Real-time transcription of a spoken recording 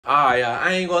Alright,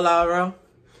 I ain't gonna lie, bro.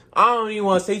 I don't even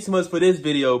want to say too much for this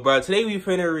video, bro. Today we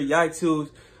finna react to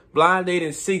blind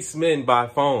dating 6 men by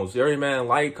phones. Every man,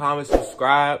 like, comment,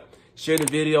 subscribe, share the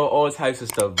video, all types of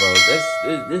stuff, bro.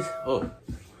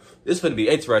 This finna be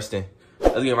interesting.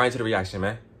 Let's get right into the reaction,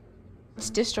 man.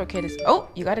 This DistroKid is... Oh,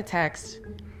 you got a text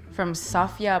from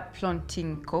Sofia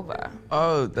Plontinkova.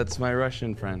 Oh, that's my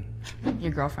Russian friend.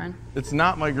 Your girlfriend? It's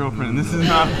not my girlfriend. This is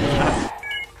not.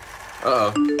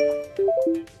 Uh-oh.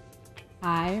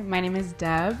 Hi, my name is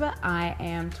Deb. I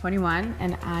am 21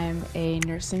 and I'm a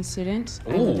nursing student.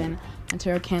 I live in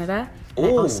Ontario, Canada. And I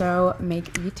also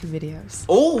make YouTube videos.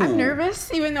 I'm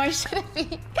nervous, even though I shouldn't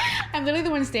be. I'm literally the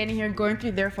one standing here going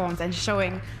through their phones and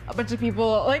showing a bunch of people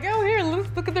like, oh, here,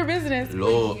 look at their business.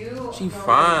 Lord, she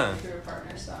fine.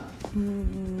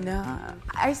 No,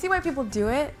 I see why people do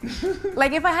it.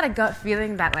 Like if I had a gut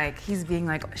feeling that like he's being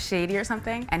like shady or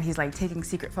something and he's like taking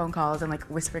secret phone calls and like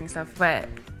whispering stuff, but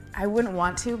I wouldn't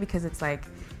want to because it's like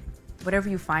whatever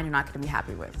you find you're not going to be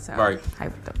happy with. So I don't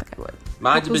think I would.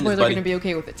 Mind your business, boys are buddy. going to be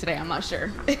okay with it today. I'm not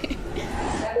sure.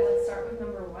 Let's start with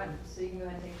number 1. So you can go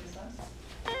ahead and take this one.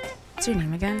 What's your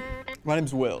name again? My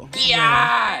name's Will.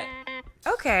 Yeah.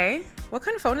 Okay. What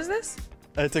kind of phone is this?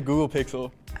 It's a Google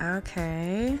Pixel.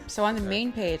 Okay. So on the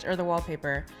main page or the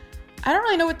wallpaper, I don't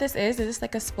really know what this is. Is this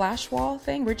like a splash wall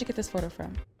thing? Where'd you get this photo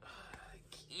from?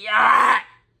 Yeah.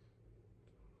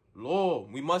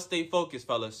 Lord, we must stay focused,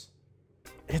 fellas.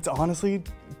 It's honestly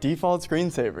default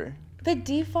screensaver. The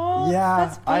default? Yeah,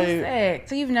 That's perfect.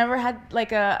 So you've never had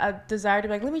like a desire to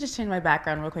be like, let me just change my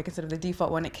background real quick instead of the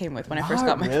default one it came with when I first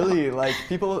got my phone? Really, like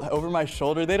people over my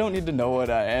shoulder, they don't need to know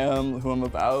what I am, who I'm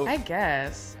about. I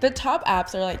guess. The top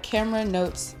apps are like camera,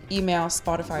 notes, email,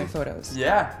 Spotify, photos.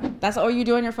 Yeah. That's all you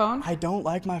do on your phone? I don't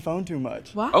like my phone too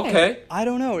much. Why? Okay. I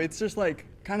don't know, it's just like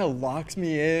kind of locks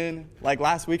me in. Like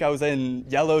last week I was in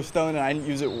Yellowstone and I didn't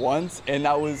use it once and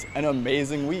that was an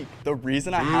amazing week. The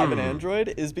reason I have an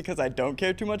Android is because I don't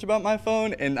care too much about my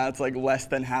phone and that's like less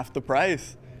than half the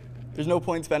price. There's no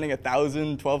point spending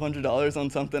 $1,000, $1,200 on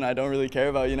something I don't really care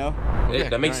about, you know? Yeah,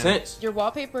 that makes sense. Your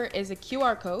wallpaper is a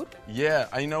QR code? Yeah,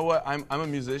 you know what? I'm a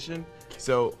musician,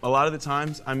 so a lot of the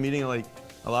times I'm meeting like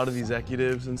a lot of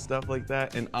executives and stuff like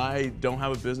that, and I don't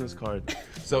have a business card.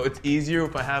 So it's easier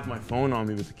if I have my phone on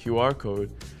me with the QR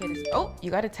code. Oh,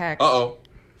 you got a text. Uh-oh.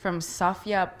 From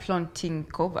Sofia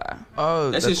Plontinkova.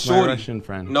 Oh, That's his my shorty. Russian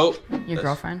friend. Nope. Your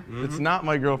girlfriend? It's not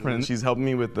my girlfriend. She's helping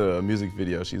me with the music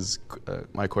video. She's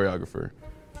my choreographer.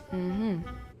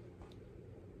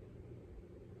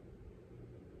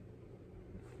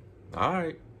 All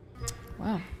right.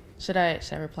 Wow. Should I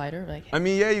reply to her? Like, I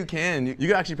mean, yeah, you can. You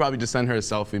could actually probably just send her a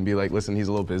selfie and be like, listen, he's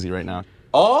a little busy right now.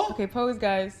 Oh? okay, pose,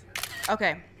 guys.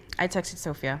 Okay, I texted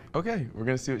Sophia. Okay, we're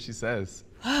gonna see what she says.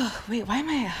 Oh, wait, why am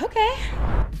I? Okay.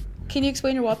 Can you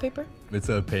explain your wallpaper? It's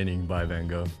a painting by Van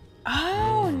Gogh.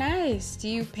 Oh, nice. Do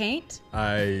you paint?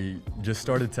 I just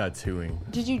started tattooing.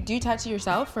 Do you tattoo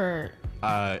yourself or?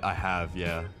 I have,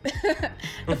 yeah.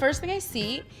 The first thing I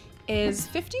see is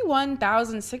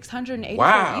 51,684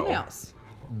 Wow. emails.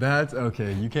 That's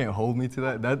okay. You can't hold me to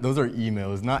that. Those are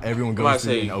emails. Not everyone goes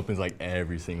through and opens like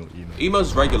every single email.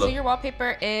 Email's regular. So your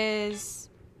wallpaper is?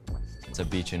 It's a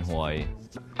beach in Hawaii.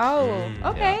 Oh,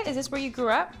 okay. Yeah. Is this where you grew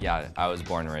up? Yeah, I was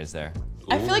born and raised there.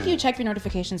 I feel like you check your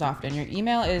notifications often. Your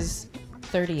email is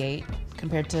 38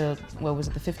 compared to, what was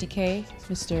it, the 50K?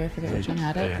 Mr. I forget which one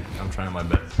had it. Hey, I'm trying my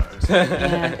best.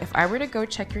 And if I were to go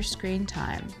check your screen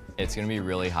time. It's gonna be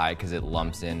really high because it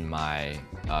lumps in my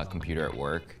computer at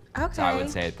work. Okay. So I would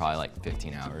say it's probably like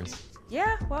 15 hours.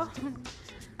 Yeah, well,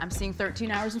 I'm seeing 13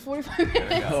 hours and 45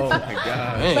 minutes. Oh my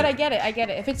God. But I get it.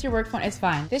 If it's your work phone, it's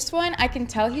fine. This one, I can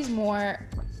tell he's more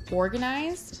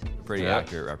organized. Pretty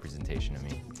accurate representation of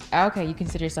me. Okay, you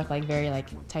consider yourself like very like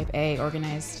type A,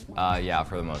 organized. Yeah,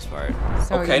 for the most part.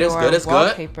 So Okay, that's your good, that's good.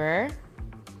 wallpaper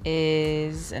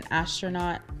is an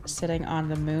astronaut sitting on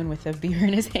the moon with a beer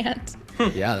in his hand.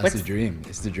 Yeah, that's the dream.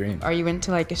 It's the dream. Are you into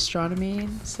like astronomy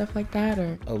and stuff like that,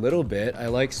 or? A little bit. I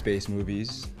like space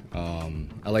movies.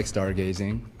 I like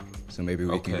stargazing, so maybe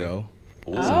we can go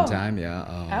sometime.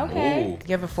 Yeah. Okay.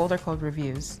 You have a folder called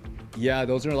reviews. Yeah,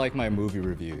 those are like my movie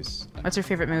reviews. What's your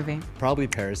favorite movie? Probably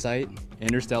Parasite.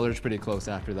 Interstellar's pretty close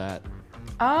after that.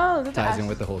 Oh, that's Ties in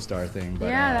with the whole star thing. But,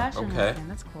 yeah, that's okay.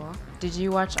 That's cool. Did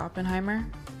you watch Oppenheimer?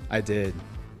 I did.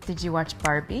 Did you watch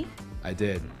Barbie? I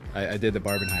did. I did the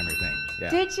Barbenheimer thing. Yeah.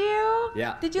 Did you?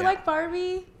 Yeah. Did you like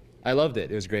Barbie? I loved it.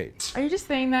 It was great. Are you just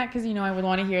saying that because you know I would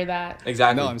want to hear that?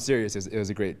 Exactly. No, I'm serious. It was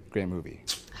a great movie.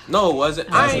 No, it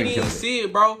wasn't. I ain't even see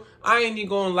it, bro. I ain't even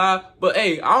gonna lie. But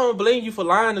hey, I don't blame you for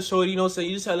lying to shorty, you know what I'm saying?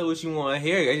 You just tell her what you want to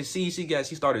hear. And she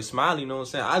started smiling, you know what I'm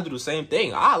saying? I do the same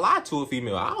thing. I lie to a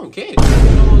female. I don't care. You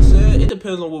know what I'm saying? It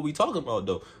depends on what we talking about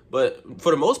though. But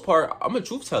for the most part, I'm a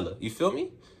truth teller. You feel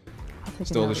me?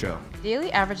 Stole the show.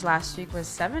 Daily average last week was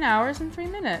 7 hours and 3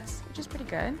 minutes, which is pretty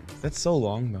good. That's so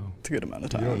long though. It's a good amount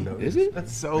of time. You don't know. Is it?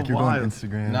 That's so Like you're going wild. on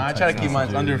Instagram. Nah, I try to keep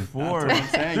mine under 4.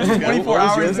 That's what I'm saying. 24 What was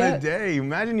hours yours in a at? day.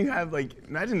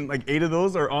 Imagine 8 of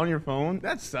those are on your phone.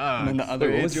 That sucks. And then the other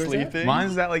Wait, what 8 was yours at? sleeping.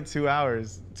 Mine's at like 2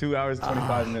 hours. 2 hours,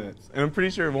 25 minutes. And I'm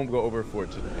pretty sure it won't go over 4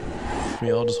 today. Can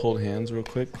we all just hold hands real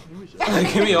quick?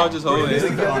 Can we all just hold it? This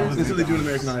is what they do in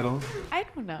American Idol. I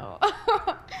don't know.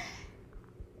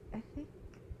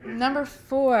 Number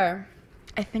 4.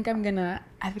 I think I'm gonna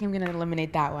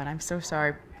eliminate that one. I'm so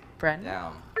sorry,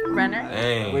 Brenner.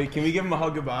 Dang. Wait, can we give him a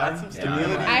hug goodbye?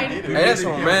 Hey, that's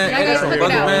my man. Hey, that's my Look it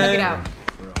brother, out. Look it man. out.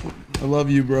 I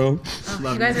love you, bro. You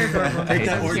guys are adorable. Take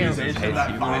that Thank you. organization,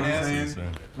 that finance.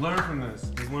 Learn from this.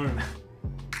 Just learn.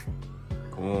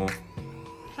 Cool.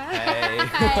 Hi.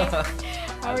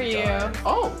 How are you?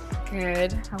 Oh.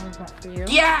 Good. How was that for you?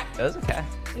 Yeah. It was okay.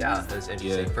 Yeah, it was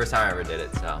interesting. Yeah. First time I ever did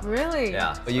it, so. Really?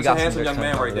 Yeah. But you That's got a handsome young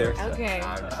man right there. Okay.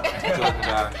 Joking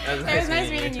guy. It was nice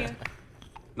meeting you.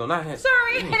 No, not handsome.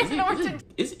 Sorry, I didn't know what to do.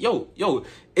 Is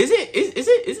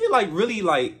it like really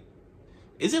like?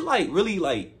 Is it like really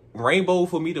like rainbow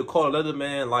for me to call another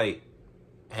man like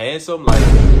handsome? Like,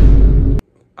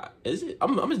 is it?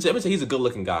 I'm gonna say he's a good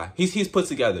looking guy. He's put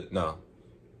together. No.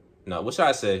 What should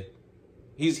I say?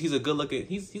 He's a good looking.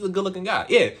 He's a good looking guy.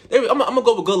 Yeah. I'm gonna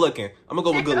go with good looking.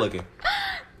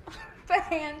 The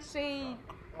handshake.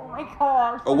 Oh my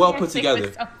god. Or well put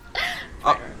together.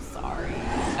 Sorry.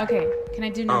 Okay, can I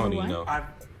do I number don't even 1? know.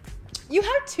 You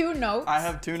have 2 notes. I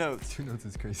have 2 notes. 2 notes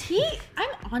is crazy. I'm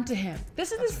onto him.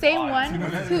 This is the same one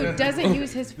who doesn't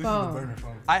use his phone.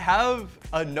 I have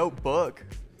a notebook.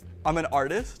 I'm an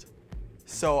artist,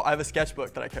 so I have a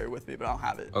sketchbook that I carry with me, but I don't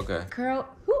have it. Okay. Girl,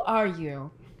 who are you?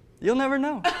 You'll never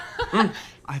know.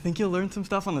 I think you'll learn some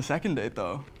stuff on the second date,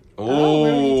 though. Oh,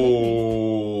 where would you take me?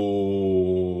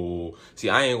 Oh. See,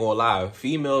 I ain't gonna lie.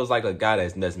 Females like a guy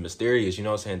that's mysterious. You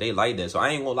know what I'm saying? They like that. So I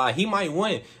ain't gonna lie. He might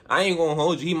win. I ain't gonna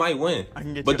hold you. He might win. I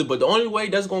can get but you. the only way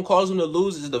that's gonna cause him to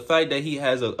lose is the fact that he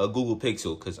has a Google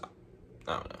Pixel. Cause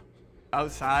I don't know.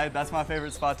 Outside, that's my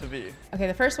favorite spot to be. Okay,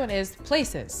 the first one is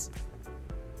places.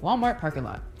 Walmart parking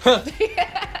lot.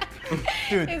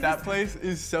 Dude, that place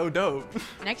is so dope.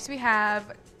 Next we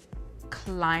have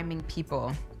climbing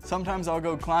people. Sometimes I'll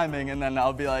go climbing and then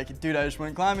I'll be like, dude, I just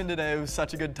went climbing today. It was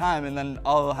such a good time. And then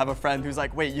I'll have a friend who's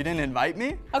like, wait, you didn't invite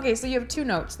me? Okay, so you have 2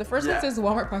 notes. The first one Yeah. says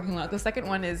Walmart parking lot. The second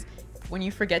one is when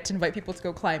you forget to invite people to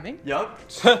go climbing. Yup.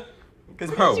 Bro,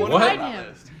 You what? invite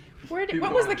him.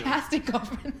 What was the casting call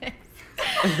for this?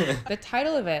 The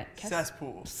title of it.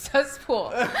 Cesspool.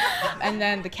 Cesspool. And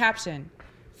then the caption.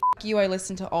 F you, I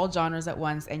listen to all genres at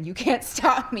once and you can't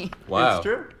stop me. Wow. It's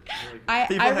true. I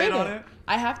People rate hate on it. it.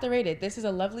 I have to rate it. This is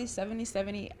a lovely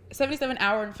 77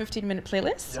 hour and 15-minute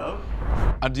playlist.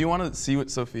 Yup. Do you want to see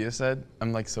what Sophia said?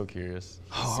 I'm like so curious.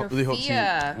 Oh, I really hope she.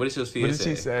 Sophia What did Sophia What did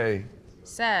she say?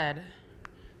 said,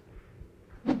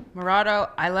 Murado,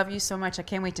 I love you so much. I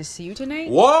can't wait to see you tonight.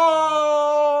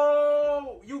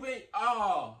 Whoa! You been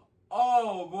oh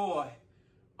boy.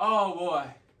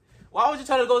 Why would you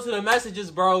tell her to go to the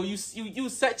messages, bro? You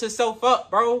set yourself up,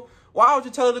 bro. Why would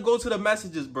you tell her to go to the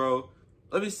messages, bro?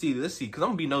 Let's see, cause I'm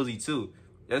gonna be nosy too.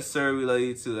 Yes, sir,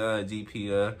 related to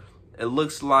GP. It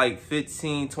looks like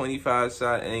 15-25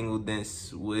 side angle, then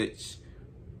switch.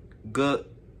 Good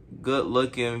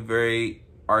looking, very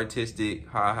artistic,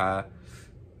 haha.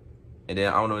 And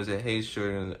then I don't know, is it hey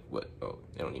sure what? Oh,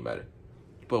 it don't even matter.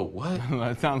 But what?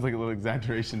 That sounds like a little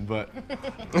exaggeration, but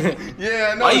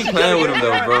yeah, no. Why you playing with him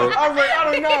though, bro? I was like,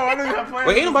 I don't know. I don't have plans.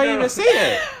 Wait, ain't nobody even say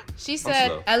that. She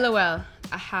said, LOL,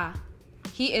 aha.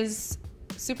 He is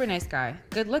super nice guy,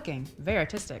 good looking, very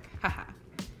artistic, haha.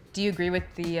 Do you agree with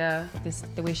the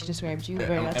way she described you?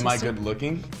 Very Am I good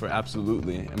looking? For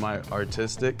absolutely. Am I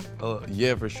artistic?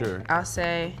 Yeah, for sure. I'll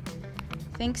say,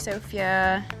 thanks,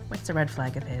 Sophia. What's the red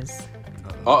flag of his?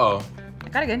 Uh-oh. I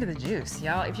gotta get into the juice,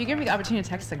 y'all. If you give me the opportunity to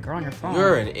text a girl on your phone.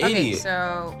 You're an Okay, idiot.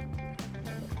 so,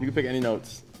 You can pick any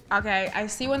notes. okay, I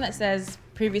see one that says,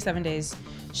 previous 7 days,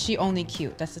 she only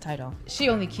cute. That's the title. She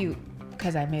only cute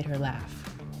because I made her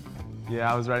laugh.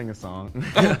 Yeah, I was writing a song.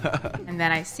 And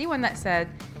then I see one that said,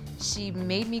 she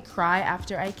made me cry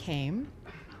after I came.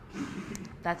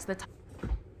 That's the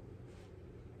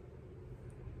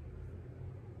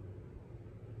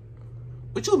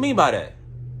What you mean by that?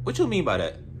 What you mean by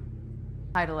that?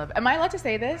 title of. Am I allowed to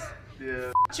say this?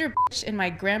 Yeah. Your bitch in my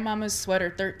grandmama's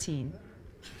sweater 13.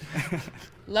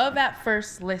 Love at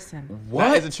first listen. What?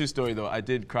 That is a true story though. I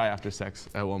did cry after sex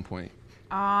at one point.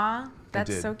 Aw,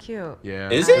 that's so cute. Yeah.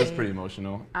 Is it? it? was pretty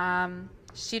emotional.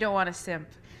 She don't want to simp.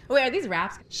 Wait, are these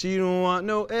raps? She don't want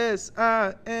no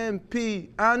S-I-M-P.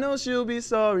 I know she'll be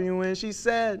sorry when she's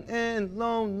sad and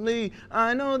lonely.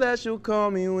 I know that she'll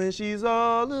call me when she's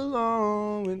all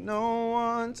alone with no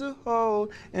one to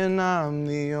hold. And I'm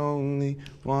the only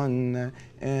one that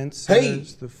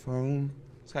answers the phone.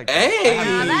 Hey!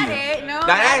 That ain't. No,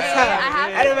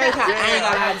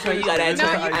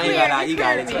 You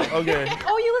got it. Okay.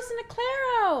 Oh, you listen to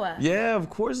Clairo. Yeah, of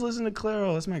course listen to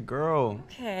Clairo. That's my girl.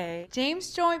 Okay.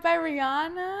 James Joint by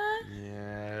Rihanna.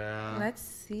 Yeah. Let's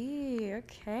see.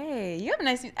 Okay. You have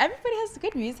nice. Everybody has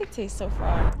good music taste so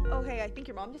far. Oh, hey, I think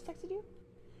your mom just texted you.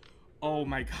 Oh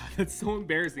my god, that's so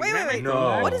embarrassing. Wait.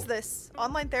 No. What is this?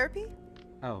 Online therapy?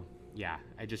 Oh, yeah,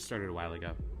 I just started a while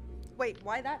ago. Wait,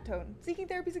 why that tone? Seeking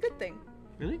therapy is a good thing.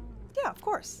 Really? Yeah, of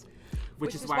course.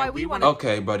 Which is why we want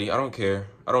Okay, buddy, I don't care.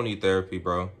 I don't need therapy,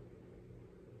 bro.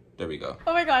 There we go.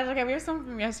 Oh my gosh. Okay, we have something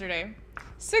from yesterday.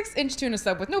 6-inch tuna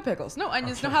sub with no pickles, no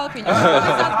onions, no jalapenos, no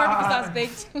sauce, barbecue sauce,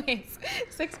 baked lace,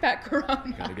 6-pack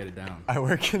Corona. Gotta get it down. I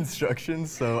work construction,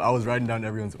 so I was writing down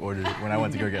everyone's order when I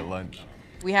went to go get lunch.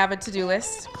 We have a to-do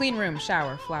list: clean room,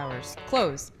 shower, flowers,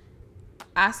 clothes.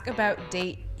 Ask about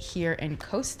date here in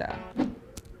Costa.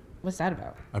 What's that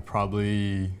about? I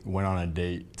probably went on a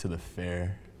date to the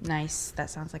fair. Nice. That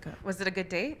sounds like a. Was it a good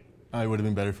date? It would have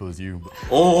been better if it was you. But...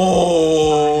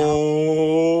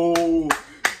 Oh!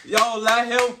 Yo, let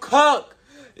him cook!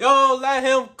 Yo, let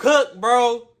him cook,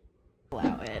 bro!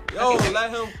 Allow it. Yo, let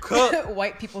him cook!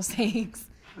 White people sayings.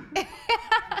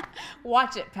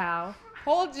 Watch it, pal.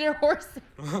 Hold your horses.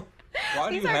 Why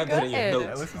do These you are have that in your good.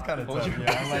 notes? This is kind of tough.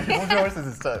 Yeah, I'm like, hold your horses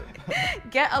is tough.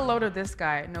 Get a load of this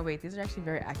guy. No, wait, these are actually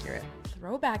very accurate.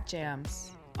 Throwback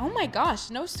jams. Oh my gosh,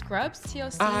 no scrubs,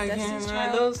 TLC, Destiny's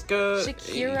Child,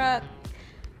 Shakira.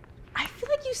 I feel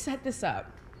like you set this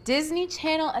up. Disney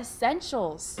Channel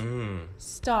Essentials.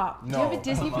 Stop. Do you have a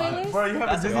Disney playlist? Bro, you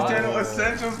have a Disney Channel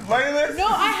Essentials playlist? No,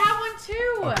 I have one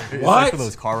too. It's What? like for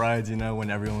those car rides, you know, when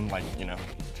everyone like, you know,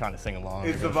 trying to sing along.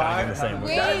 It's the trying to vibe? get in the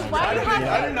same mood. Wait, why do you have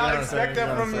I did not expect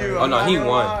that from you. Oh no, I'm he not gonna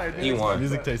won. lie. He won.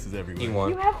 Music taste is everywhere. He You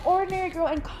won. have Ordinary Girl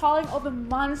and Calling All the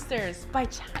Monsters by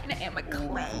China and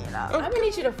McClain. I'm gonna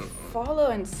need you to follow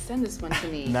and send this one to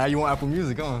me. Now you want Apple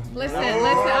Music, huh? Listen,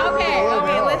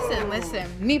 okay, listen.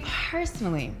 Me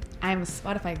personally, I'm a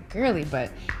Spotify girly,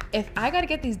 but if I gotta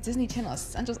get these Disney Channel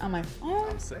Essentials on my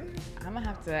phone, I'm gonna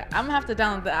have to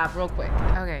download the app real quick.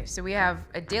 Okay, so we have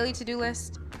a daily to-do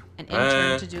list, an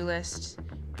intern to-do list,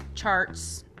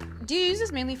 charts. Do you use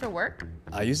this mainly for work?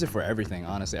 I use it for everything,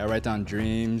 honestly. I write down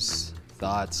dreams,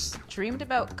 thoughts. Dreamed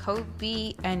about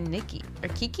Kobe and Nikki, or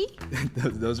Kiki?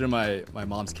 Those are my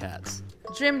mom's cats.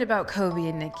 Dreamed about Kobe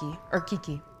and Nikki, or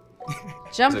Kiki.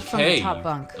 Jumped It's a from the K. top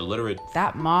bunk. Illiterate.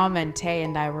 That mom and Tay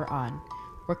and I were on.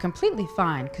 We're completely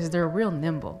fine because they're real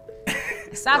nimble.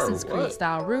 Assassin's Bro, Creed what?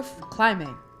 style roof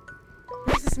climbing.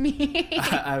 What does this mean?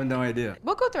 I have no idea.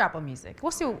 We'll go through Apple Music.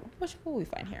 We'll see what will we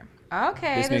find here.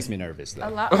 Okay. This makes me nervous though. a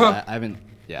lot. I haven't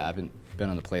been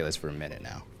on the playlist for a minute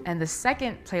now. And the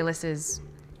second playlist is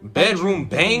Bedroom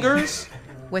bangers?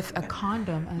 with a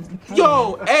condom as the cover.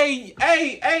 Yo, hey,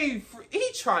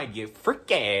 he trying to get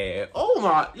freaky. Oh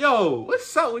my, yo,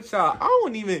 what's up with y'all? I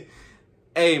don't even,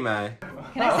 hey man.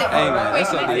 Can I say? Hey man, wait, that's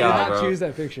can up I to say y'all, that? bro. Choose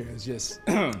that picture. It's just.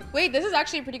 Wait, this is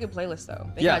actually a pretty good playlist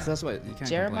though. They Yes, got that's what you can't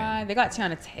Jeremiah. They got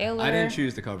Tiana Taylor. complain. I didn't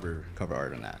choose the cover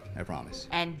art on that. I promise.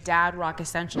 And Dad Rock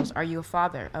Essentials. Are you a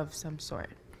father of some sort?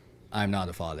 I'm not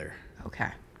a father. Okay.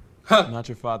 I'm not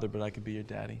your father, but I could be your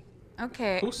daddy.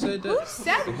 Okay. Who said that? Who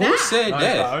said that? Who said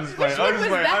that? I'm just playing. Which one was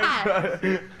that?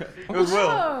 It was Will.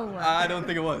 Oh. I don't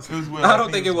think it was. It was Will. I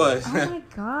don't think it was. Oh my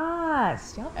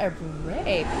gosh, y'all are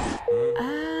brave.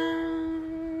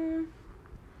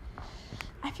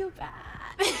 I feel bad.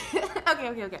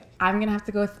 Okay. I'm gonna have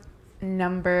to go with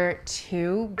number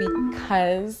 2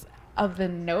 because of the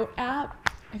Note app.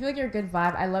 I feel like you're a good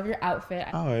vibe. I love your outfit.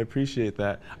 Oh, I appreciate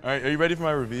that. All right, are you ready for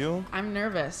my reveal? I'm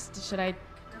nervous. Should I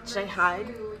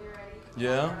hide?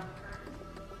 Yeah.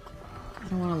 I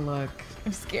don't want to look.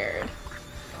 I'm scared.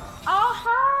 Oh,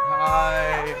 hi!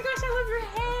 Hi. Oh my gosh, I love your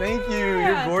hair. Thank you.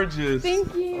 You're gorgeous.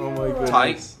 Thank you. Oh my goodness.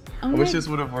 Tight. Oh I wish my- this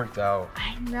would have worked out.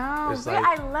 I know. It's Wait,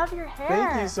 like- I love your hair.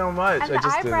 Thank you so much. And I the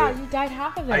just eyebrow, did it. you dyed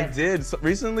half of it. I did. So,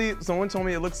 recently, someone told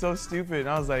me it looked so stupid, and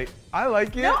I was like, I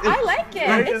like it. No, I like it.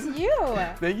 Right? It's you.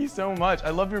 Thank you so much. I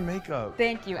love your makeup.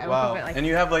 Thank you. I Wow. woke up at like. And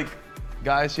you have like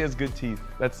Guys, she has good teeth.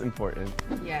 That's important.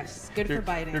 Yes, good for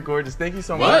biting. You're gorgeous. Thank you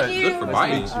so What? much. Good for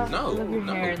biting? Nice to meet you. No, Love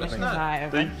your hair, that's the not.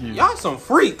 vibe. Thank you. Y'all some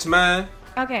freaks, man.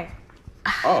 Okay.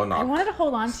 Oh no. I wanted to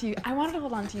hold on to you. I wanted to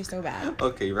hold on to you so bad.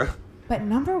 Okay, bro. But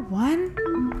number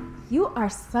one, you are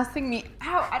sussing me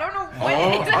out. I don't know what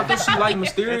Oh, it is. I thought she like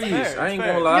mysterious. I ain't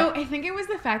gonna lie. No, I think it was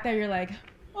the fact that you're like,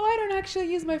 oh, I don't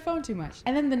actually use my phone too much.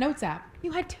 And then the notes app.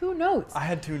 You had 2 notes. I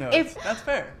had 2 notes. That's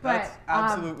fair. But, That's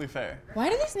absolutely fair. Why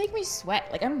do these make me sweat?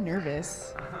 Like, I'm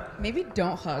nervous. Maybe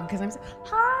don't hug, because I'm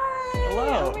hi.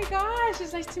 Hello. Oh my gosh,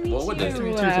 it's nice to meet you. Nice to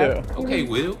meet you too. Okay,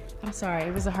 Will. I'm sorry,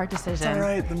 it was a hard decision. It's all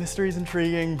right. The mystery's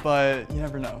intriguing, but you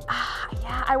never know.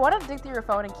 Yeah, I want to dig through your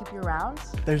phone and keep you around.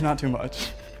 There's not too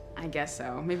much. I guess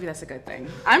so. Maybe that's a good thing.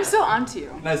 I'm still onto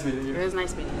you. Nice meeting you. It was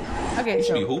nice meeting you. Okay, You so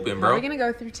should be hooping, bro. we're gonna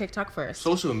go through TikTok first.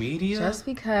 Social media? Just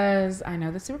because I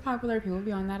know that's super popular, people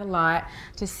be on that a lot,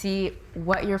 to see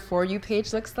what your For You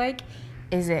page looks like.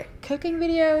 Is it cooking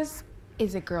videos?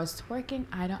 Is it girls twerking?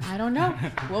 I don't know.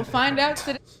 We'll find out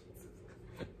today.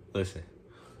 Listen,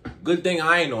 good thing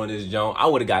I ain't on this joint. I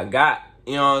would have got.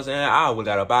 You know what I'm saying? I would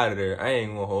have got up out of there. I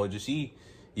ain't gonna hold you. She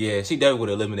definitely would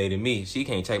have eliminated me. She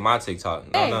can't take my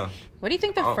TikTok. No. What do you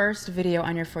think the first video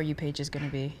on your For You page is gonna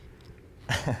be?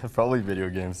 Probably video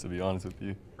games, to be honest with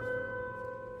you.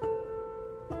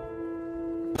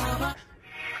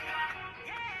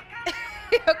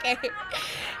 Okay,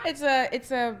 it's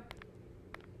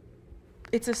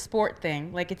a sport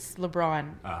thing. Like, it's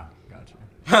LeBron. Ah, gotcha.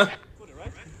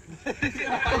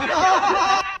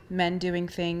 Men doing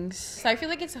things. So I feel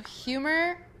like it's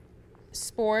humor,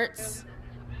 sports,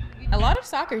 a lot of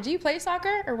soccer. Do you play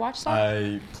soccer or watch soccer?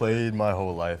 I played my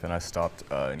whole life and I stopped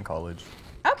in college.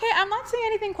 Okay, I'm not saying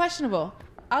anything questionable.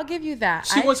 I'll give you that.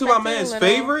 She went to my man's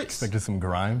favorites. Expected some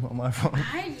grime on my phone.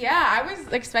 I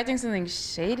was expecting something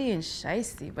shady and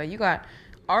shisty, but you got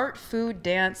art, food,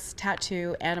 dance,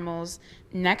 tattoo, animals.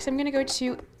 Next, I'm gonna go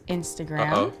to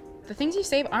Instagram. Uh-oh. The things you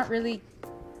save aren't really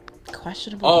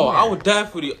questionable. Oh, either. I would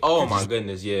definitely. Oh my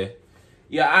goodness, yeah.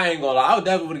 Yeah, I ain't gonna lie. I would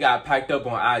definitely would have got packed up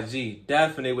on IG.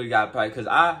 Definitely would have got packed, cause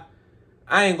I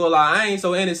ain't gonna lie. I ain't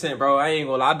so innocent, bro. I ain't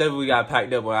gonna lie. I definitely got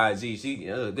packed up on IG.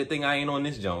 Good thing I ain't on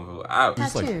this junk, bro.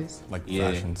 Just Tattoos. like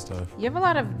fashion stuff. You have a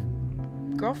lot of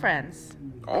girlfriends.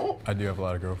 Oh, I do have a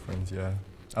lot of girlfriends, yeah.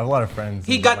 I have a lot of friends.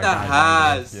 He and, got like, the guys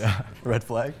highs. Yeah. Red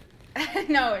flag?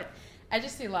 No, I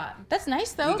just see a lot. That's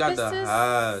nice though. He got this the is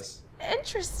highs.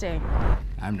 interesting.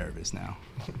 I'm nervous now.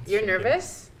 You're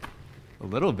nervous? A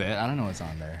little bit. I don't know what's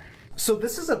on there. So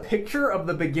this is a picture of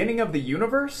the beginning of the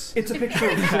universe? It's a picture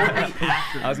of shortly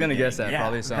after. I was gonna guess that. Yeah,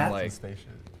 Probably some that's like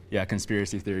Spaceship. yeah,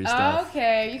 conspiracy theory stuff.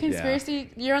 Okay, you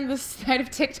conspiracy. You're on the side of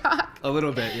TikTok. A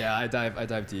little bit, yeah. I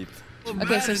dive deep.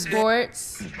 Okay, so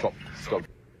sports,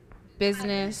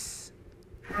 business,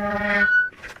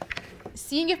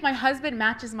 seeing if my husband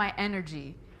matches my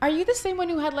energy. Are you the same one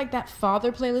who had like that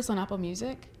father playlist on Apple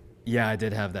Music? Yeah, I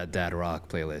did have that dad rock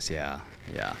playlist. Yeah.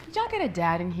 Did y'all get a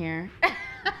dad in here?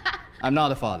 I'm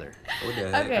not a father. What the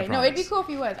heck? Okay, no, it'd be cool if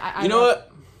he was. You know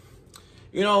what?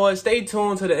 You know what? Stay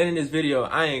tuned to the end of this video.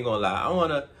 I ain't gonna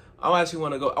lie. I actually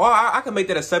wanna go. Oh, I can make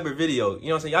that a separate video. You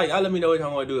know what I'm saying? Y'all let me know what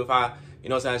y'all wanna do if I, you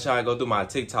know what I'm saying, try to go through my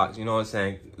TikToks. You know what I'm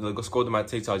saying? Go scroll through my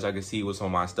TikToks. Y'all can see what's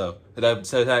on my stuff. Should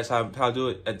I do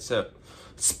it?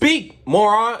 Speak,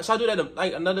 moron. Should I do that in,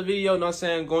 like another video? You know what I'm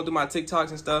saying? Going through my TikToks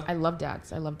and stuff. I love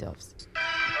dads. I love DILFs.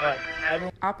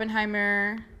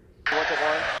 Oppenheimer.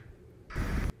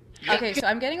 Okay, so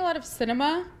I'm getting a lot of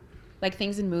cinema, like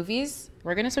things in movies.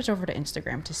 We're gonna switch over to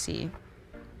Instagram to see.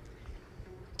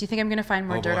 Do you think I'm gonna find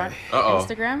more dirt on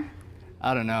Instagram?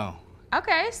 I don't know.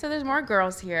 Okay, so there's more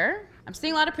girls here. I'm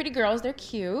seeing a lot of pretty girls. They're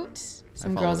cute.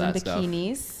 Some girls in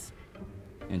bikinis.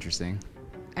 Interesting.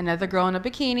 Another girl in a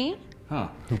bikini. Huh.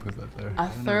 Who put that there? A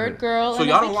third girl in a bikini.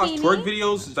 So y'all don't watch twerk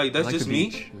videos? Like, that's just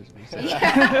me?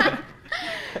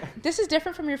 This is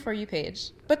different from your For You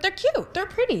page. But they're cute. They're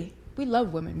pretty. We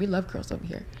love women. We love girls over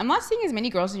here. I'm not seeing as many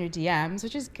girls in your DMs,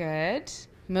 which is good.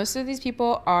 Most of these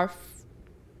people are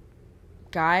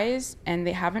guys, and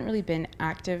they haven't really been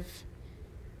active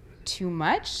too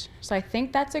much. So I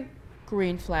think that's a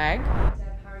green flag. Deb,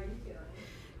 how are you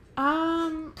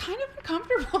feeling? Kind of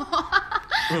uncomfortable.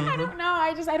 I don't know.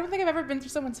 I don't think I've ever been through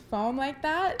someone's phone like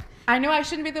that. I know I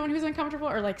shouldn't be the one who's uncomfortable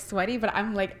or like sweaty, but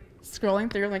I'm like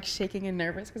scrolling through, like shaking and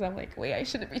nervous because I'm like, wait, I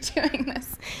shouldn't be doing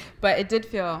this. But I did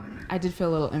feel a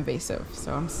little invasive.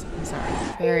 So I'm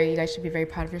sorry. You guys should be very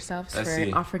proud of yourselves for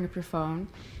offering up your phone.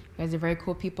 You guys are very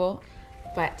cool people.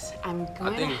 But I'm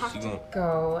going to have to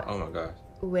go. Oh my gosh.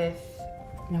 With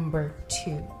number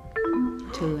 2.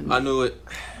 I knew it.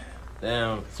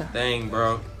 Damn. Dang,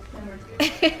 bro.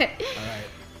 Alright.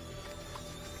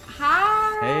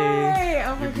 Hi. Hey.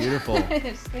 Oh my You're beautiful. gosh,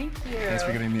 thank you. Thanks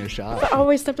for giving me a shot. I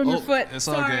always stepped on your foot. It's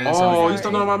all Sorry. good. Oh, you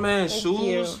stepped on my man's Thank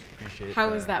shoes. you. How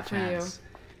was that for you?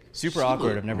 Super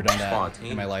awkward. I've never done that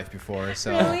in my life before.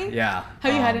 So Really? yeah.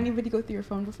 Have you had anybody go through your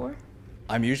phone before?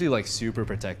 I'm usually like super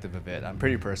protective of it. I'm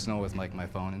pretty personal with like my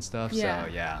phone and stuff. Yeah.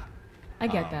 So yeah. I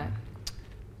get that.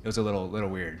 It was a little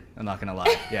weird. I'm not gonna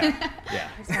lie. Yeah. Yeah.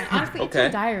 Honestly, it's your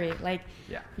diary. Like,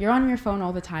 you're on your phone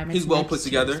all the time. He's well put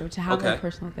together. So to have like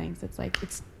personal things, it's like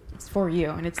it's for you,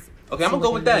 and it's. Okay, I'm gonna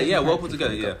go with that. Yeah, well put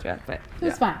together. Yeah. But it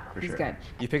was fun. For He's sure. good.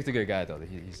 You picked a good guy though.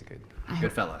 He's a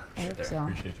good fella. I hope so.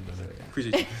 Appreciate you, brother.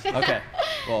 Appreciate you. Okay.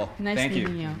 Well, Nice thank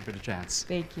meeting you you. for the chance.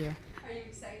 Thank you. Are you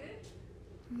excited?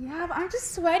 Yeah, but I'm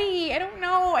just sweaty. I don't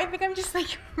know. I think I'm just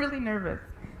like really nervous.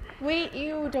 Wait,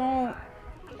 you don't.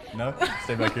 No,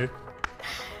 stay back here.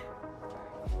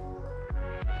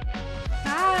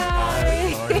 Hi.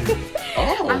 How are you?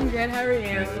 Oh. I'm good. How are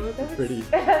you? That's pretty.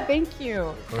 Thank you.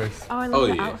 Of course. Oh, I love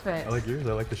the outfit. I like yours.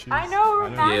 I like the shoes. I know, we're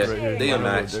matching. Yeah, they a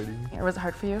match. Yeah, was it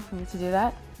hard for you to do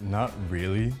that? Not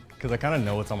really, because I kind of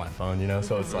know what's on my phone, you know.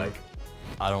 So it's like,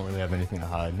 I don't really have anything to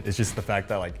hide. It's just the fact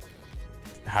that like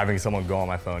having someone go on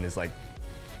my phone is like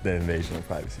the invasion of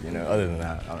privacy, you know. Other than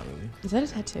that, I don't really. Is that a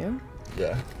tattoo?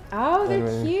 Yeah. Oh, they're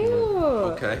cute.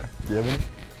 Okay. Do you have any?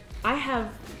 I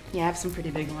have some pretty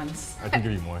big ones. I can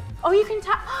give you more. Oh, you can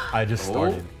tap. I just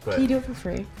started, but Can you do it for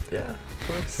free? yeah, of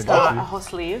course. Stop. A whole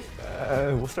sleeve?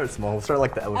 We'll start small. We'll start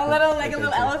like the elephant. Like a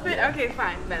little elephant? Yeah. Okay,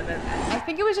 fine. I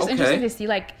think it was just interesting to see,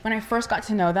 like, when I first got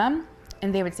to know them,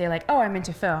 and they would say, like, oh, I'm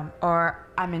into film, or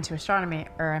I'm into astronomy,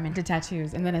 or I'm into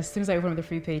tattoos. And then as soon as I open up the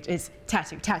free page, it's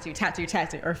tattoo, tattoo, tattoo,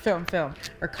 tattoo, or film,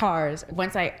 or cars.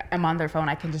 Once I am on their phone,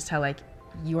 I can just tell, like,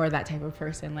 you are that type of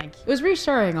person. Like, it was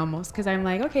reassuring almost, because I'm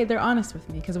like, okay, they're honest with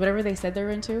me, because whatever they said they were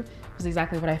into was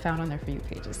exactly what I found on their For You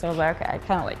pages. So I was like, okay, I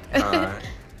kind of like it. All right.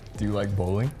 Do you like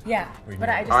bowling? Yeah, but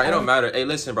I just. All right, it don't matter. Hey,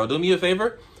 listen, bro, do me a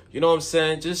favor. You know what I'm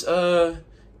saying? Just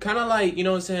kind of like, you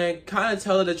know what I'm saying? Kind of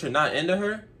tell her that you're not into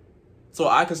her, so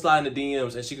I can slide in the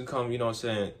DMs and she can come, you know what I'm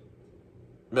saying,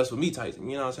 mess with me tight.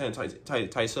 You know what I'm saying?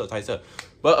 Tight up.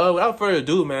 But without further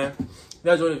ado, man, you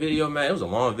guys enjoyed the video, man. It was a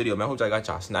long video, man. I hope y'all got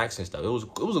y'all snacks and stuff. It was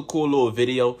a cool little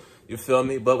video. You feel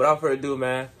me? But without further ado,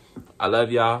 man, I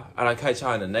love y'all. And I'll catch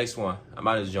y'all in the next one. I'm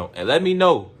out of this jump. And let me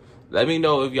know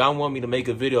if y'all want me to make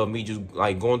a video of me just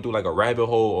like going through like a rabbit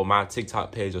hole on my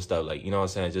TikTok page or stuff. Like, you know what I'm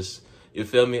saying? Just, you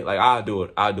feel me? Like, I'll do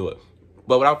it.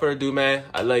 But without further ado, man,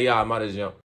 I love y'all. I'm out of this jump.